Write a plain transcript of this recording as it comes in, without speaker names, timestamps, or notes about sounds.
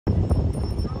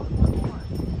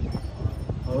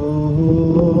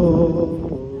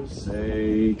Oh,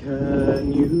 say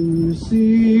can you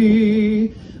see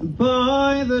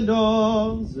by the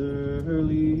dawn's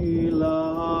early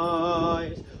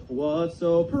light what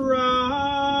so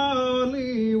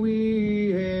proudly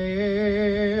we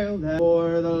hailed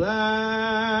for the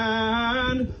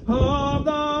land of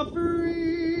the free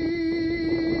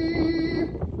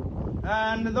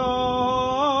and the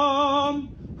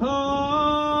home of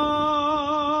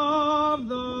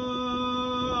the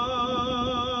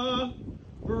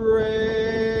brave.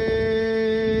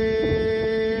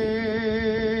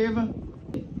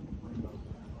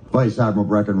 Vice Admiral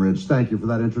Breckenridge, thank you for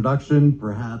that introduction.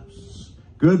 Perhaps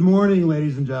good morning,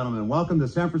 ladies and gentlemen. Welcome to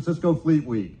San Francisco Fleet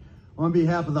Week. On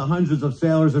behalf of the hundreds of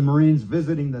sailors and Marines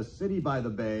visiting the city by the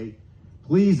bay,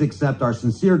 please accept our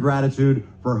sincere gratitude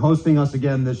for hosting us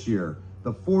again this year,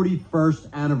 the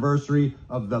 41st anniversary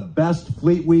of the best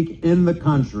Fleet Week in the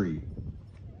country.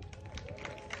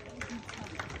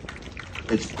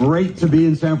 It's great to be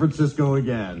in San Francisco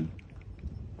again.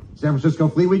 San Francisco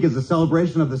Fleet Week is a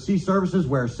celebration of the sea services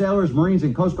where sailors, Marines,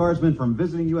 and Coast Guardsmen from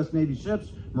visiting U.S. Navy ships,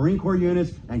 Marine Corps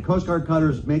units, and Coast Guard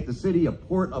cutters make the city a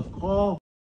port of call.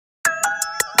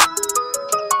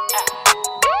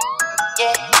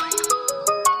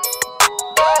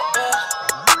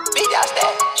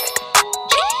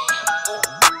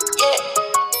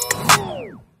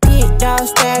 Big dog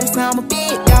status, I'm a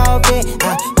big dog vet.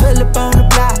 I pull up on the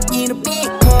block in a big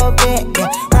Corvette. Yeah.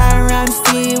 Ride around the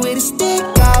city with a stick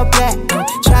all black.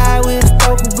 Try with a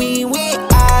poker, we ain't with